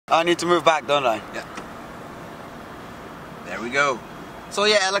I need to move back, don't I? Yeah. There we go. So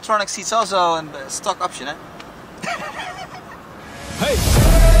yeah, electronic seats also and stock option, eh? Hey!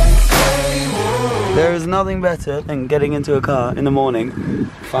 There is nothing better than getting into a car in the morning,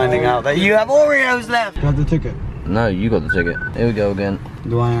 finding out that you have Oreos left. You have the ticket? No, you got the ticket. Here we go again.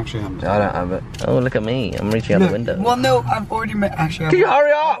 Do I actually have it? I don't have it. Oh, look at me. I'm reaching out the window. Well, no, I've already met. Actually, can you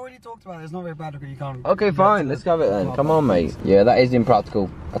hurry up? I've already talked about it. It's not very practical. You can't. Okay, fine. Let's have it then. Come on, mate. Yeah, that is impractical.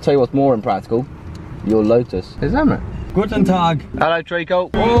 I'll tell you what's more impractical. Your Lotus. Is that Amrit? Guten Tag. Hello,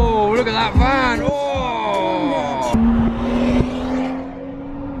 Trico. Oh, look at that van. Oh!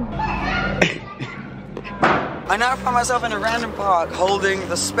 I now find myself in a random park holding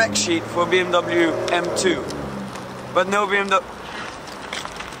the spec sheet for BMW M2. But no BMW.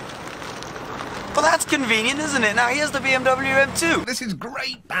 Well, that's convenient, isn't it? Now here's the BMW M2. This is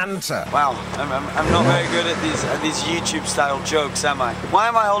great banter. Wow, I'm not very good at these YouTube-style jokes, am I? Why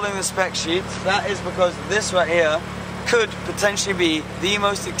am I holding the spec sheet? That is because this right here could potentially be the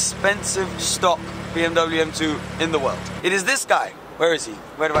most expensive stock BMW M2 in the world. It is this guy. Where is he?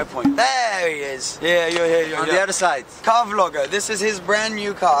 Where do I point? There he is. Yeah, you're here. On the other side. Car vlogger. This is his brand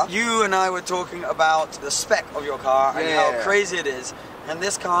new car. You and I were talking about the spec of your car and how crazy it is. And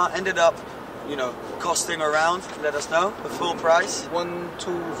this car ended up, you know, costing around, let us know, the full price.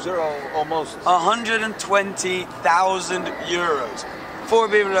 120 almost. 120,000 euros for a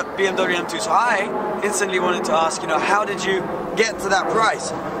BMW M2. So I instantly wanted to ask, you know, how did you get to that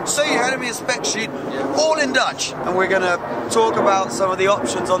price? So you handed me a spec sheet, all in Dutch, and we're gonna talk about some of the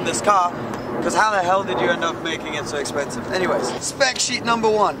options on this car, because how the hell did you end up making it so expensive? Anyways, spec sheet number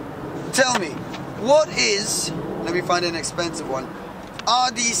 1. Tell me, what is, let me find an expensive one,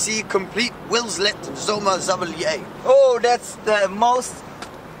 RDC Complete Wheelslet Zomer Zabelier. Oh, that's the most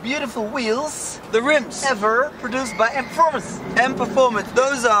beautiful wheels The rims ever produced by M Performance. M Performance,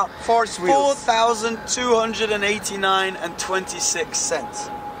 those are Force wheels. 4,289 and 26 cents.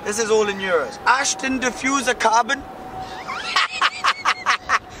 This is all in euros. Ashton diffuser carbon.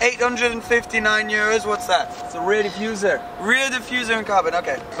 859 euros. What's that? It's a rear diffuser. Rear diffuser and carbon.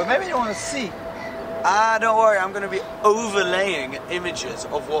 Okay. But maybe you want to see. Don't worry. I'm going to be overlaying images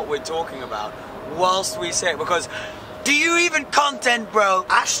of what we're talking about whilst we say it, because do you even content, bro?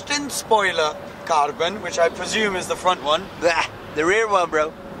 Ashton spoiler carbon, which I presume is the front one. The rear one,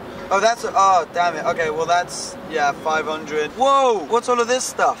 bro. Oh, that's, oh, damn it. Okay, well that's, yeah, 500. Whoa, what's all of this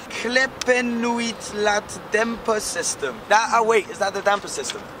stuff? Kleppenuit lat damper system. That, wait, is that the damper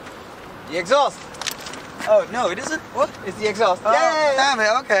system? The exhaust. Oh, no, it isn't? What? It's the exhaust. Oh, damn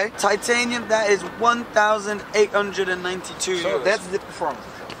it, okay. Titanium, that is 1,892 euros. So that's the performance.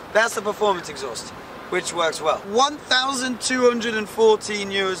 That's the performance exhaust, which works well. 1,214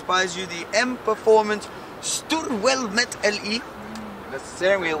 euros buys you the M Performance Sturwelmet LE. The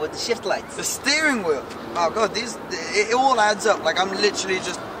steering wheel with the shift lights. The steering wheel. Oh god, it all adds up. Like, I'm literally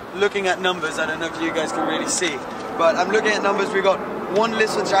just looking at numbers. I don't know if you guys can really see, but I'm looking at numbers. We got one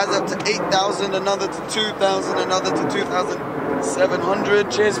list which adds up to 8,000, another to 2,000, another to 2,700.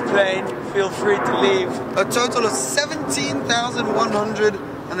 Cheers, plane. Feel free to leave. A total of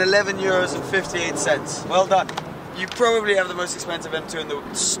 17,111 euros and 58 cents. Well done. You probably have the most expensive M2 in the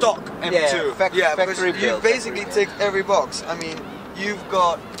stock M2. Because you basically tick every box. I mean, you've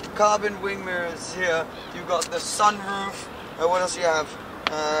got carbon wing mirrors here. You've got the sunroof. What else do you have?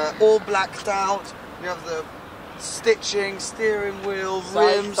 All blacked out. You have the stitching, steering wheel,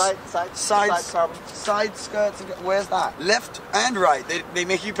 rims, side skirts. Where's that? Left and right. They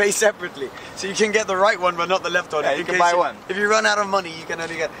make you pay separately, so you can get the right one but not the left one. Yeah, you can buy one. If you run out of money, you can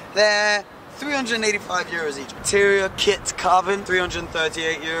only get there. 385 euros each. Interior kit carbon,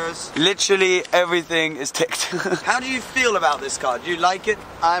 338 euros. Literally everything is ticked. How do you feel about this car? Do you like it?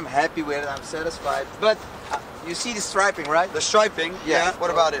 I'm happy with it. I'm satisfied. But you see the striping, right? The striping? Yeah.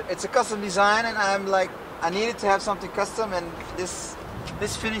 What about it? It's a custom design, and I'm like, I needed to have something custom, and this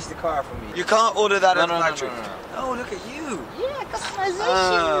finished the car for me. You can't order that at the factory. No. Oh, look at you. Yeah,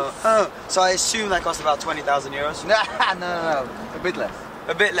 customization. Oh. So I assume that cost about 20,000 euros? No. A bit less.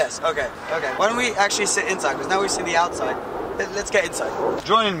 A bit less, okay. Why don't we actually sit inside, because now we see the outside. Let's get inside.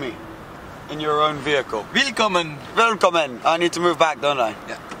 Join me in your own vehicle. Willkommen. Welcome. I need to move back, don't I?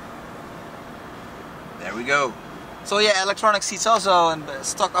 Yeah. There we go. So yeah, electronic seats also and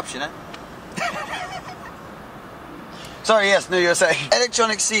stock option, eh? Sorry, yes, no, you were saying.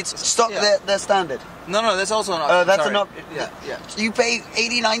 Electronic seats, stock, they're standard. No, that's also an option. That's an option. Yeah. You pay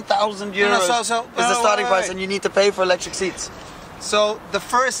 89,000 euros So is the starting price, and you need to pay for electric seats. So the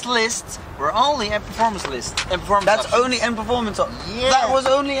first list were only M Performance list. That's only M Performance. Yeah. That was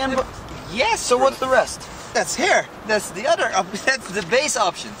only M. Yes. So what's the rest? That's here. That's the other. That's the base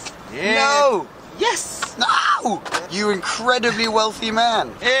options. Yeah. No. Yes. No. You incredibly wealthy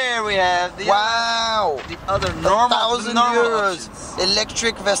man. Here we have the other normal €1,000. options.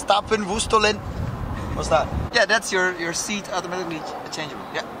 Electric Verstappen Wustolen. What's that? Yeah, that's your seat automatically changeable.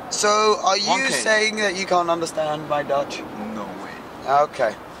 Yeah. So are you 1K. saying that you can't understand my Dutch? No way.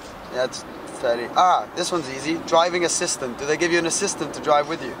 Okay. That's 30. This one's easy. Driving assistant. Do they give you an assistant to drive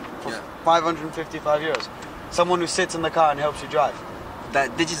with you? For 555 euros. Someone who sits in the car and helps you drive.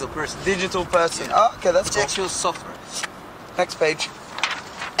 That digital person. Digital person. Yeah. Okay, that's It's cool. actual software. Next page.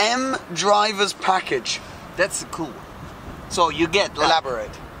 M driver's package. That's a cool one. So you get like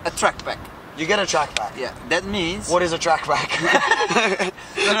Elaborate. a track pack. You get a track pack. Yeah, that means What is a track pack?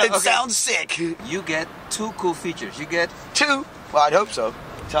 It sounds sick. you get 2 cool features. You get 2? Well, I'd hope so.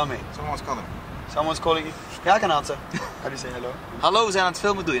 Tell me. someone's calling. Someone's calling you? Yeah, I can answer. How do you say hello? Hallo, we zijn aan het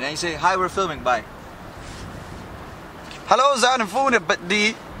filmen doen. En je zegt hi, we're filming. Bye. Hallo, zijn en voeren, but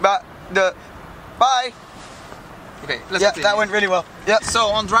the bye. Okay, let's Yeah, continue. that went really well. Yeah. So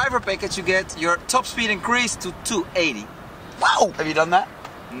on driver package you get your top speed increased to 280. Wow. Have you done that?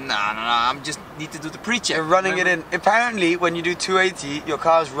 No, I'm just need to do the pre-check. You're running it in. Apparently, when you do 280, your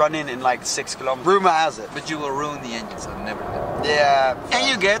car's running in like 6 kilometers. Rumor has it. But you will ruin the engine, so never do that. Yeah. And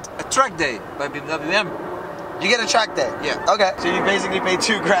you get a track day by BMW M. You get a track day? Yeah. Okay. So you basically pay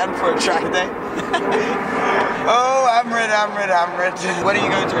 $2,000 for a track day? Oh, Amrit. When are you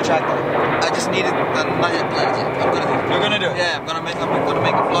going to a track day? I just needed not yet planned yet. I'm gonna do it. You're gonna do it? Yeah, I'm gonna make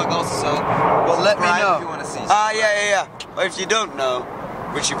a vlog also, so Well, let me subscribe know. if you wanna see. Yeah. Well, if you don't know,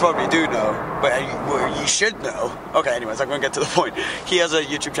 which you probably do know, but you should know. Okay, anyways, I'm gonna get to the point. He has a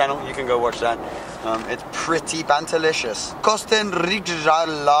YouTube channel, you can go watch that. It's pretty bantalicious. Kosten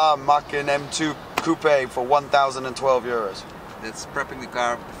Rijala Macken M2 Coupe for 1,012 euros. That's prepping the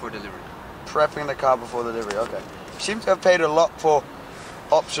car before delivery. Prepping the car before delivery, okay. You seem to have paid a lot for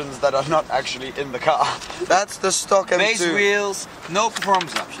options that are not actually in the car. That's the stock M2. Base wheels, no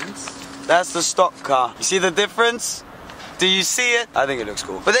performance options. That's the stock car. You see the difference? Do you see it? I think it looks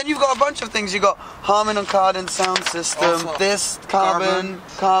cool. But then you've got a bunch of things. You've got Harman and Kardon sound system. Also, this carbon,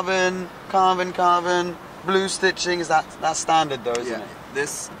 blue stitching. Is that's standard though, isn't it? The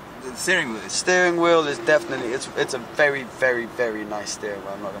steering wheel is. Steering wheel is definitely, it's a very, very, very nice steering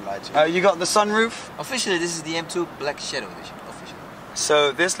wheel, I'm not gonna lie to you. You got the sunroof. Officially, this is the M2 Black Shadow Edition. Officially.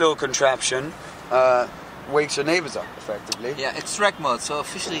 So this little contraption wakes your neighbors up, effectively. Yeah, it's track mode, so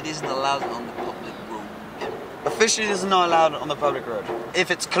officially it isn't allowed on the public road. Officially, this is not allowed on the public road.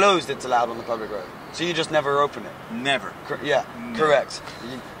 If it's closed, it's allowed on the public road. So you just never open it. Never. Yeah, correct.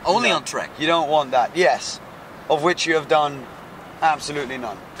 Only on track. You don't want that. Yes, of which you have done absolutely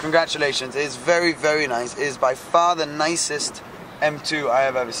none. Congratulations. It's very, very nice. It is by far the nicest M2 I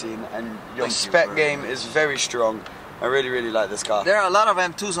have ever seen, and your spec game is very strong. I really, really like this car. There are a lot of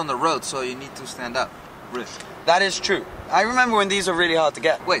M2s on the road, so you need to stand up. Really. That is true. I remember when these were really hard to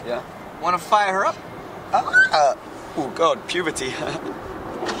get. Wait, yeah. Want to fire her up? Oh God, puberty.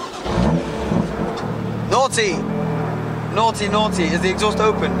 Naughty! Naughty, naughty. Is the exhaust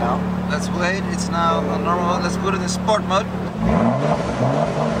open now? Let's wait, it's now on normal mode. Let's put it in sport mode.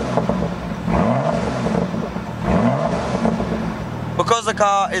 Because the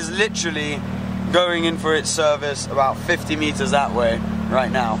car is literally going in for its service about 50 meters that way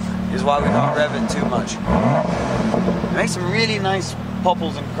right now, is why we can't rev it too much. It makes some really nice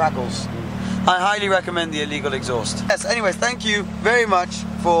popples and crackles. I highly recommend the illegal exhaust. Yes, anyways, thank you very much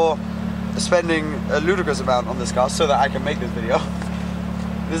for spending a ludicrous amount on this car so that I can make this video.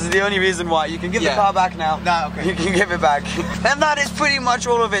 This is the only reason why. You can give the car back now. Nah, okay. You can give it back. And that is pretty much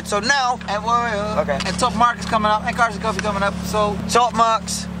all of it. So now... And Top Mark is coming up, and Cars and Coffee coming up, so... Top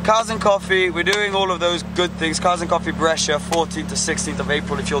Marks, Cars and Coffee, we're doing all of those good things. Cars and Coffee Brescia, 14th to 16th of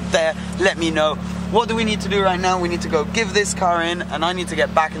April. If you're there, let me know. What do we need to do right now? We need to go give this car in, and I need to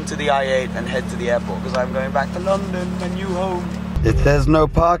get back into the I-8 and head to the airport, because I'm going back to London, my new home. It says no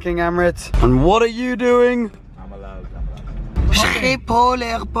parking, Amrit. And what are you doing? I'm allowed. Schiphol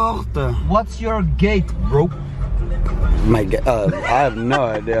Airport. What's your gate, bro? My God, I have no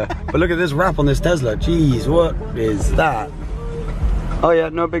idea. But look at this wrap on this Tesla. Jeez, what is that? Oh yeah,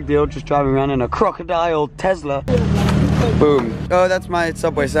 no big deal. Just driving around in a crocodile Tesla. Boom. Oh, that's my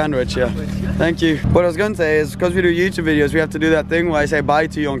Subway sandwich, yeah. Thank you. What I was going to say is, because we do YouTube videos, we have to do that thing where I say bye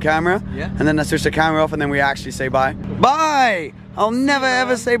to you on camera. Yeah. And then I switch the camera off and then we actually say bye. Bye! I'll never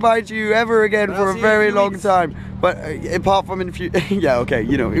ever say bye to you ever again for a very long time. But apart from in a few... yeah, okay,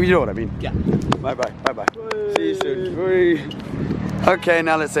 you know what I mean. Yeah. Bye-bye, bye-bye. See you soon. Okay,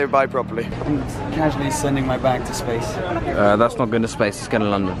 now let's say bye properly. I'm casually sending my bag to space. That's not going to space, it's going to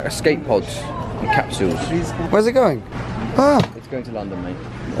London. Escape pods. capsules. Where's it going? Ah! It's going to London, mate.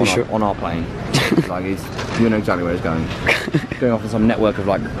 You sure? On our plane. Like, you know exactly where it's going. It's going off on some network of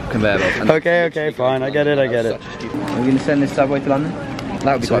like conveyor belts. Okay, okay, fine. I get it, I get it. Are we going to send this subway to London?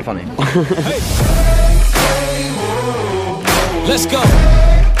 That would be quite funny. Let's go.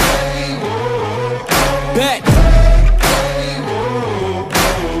 Back.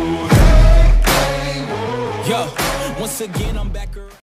 Yo, once again I'm back.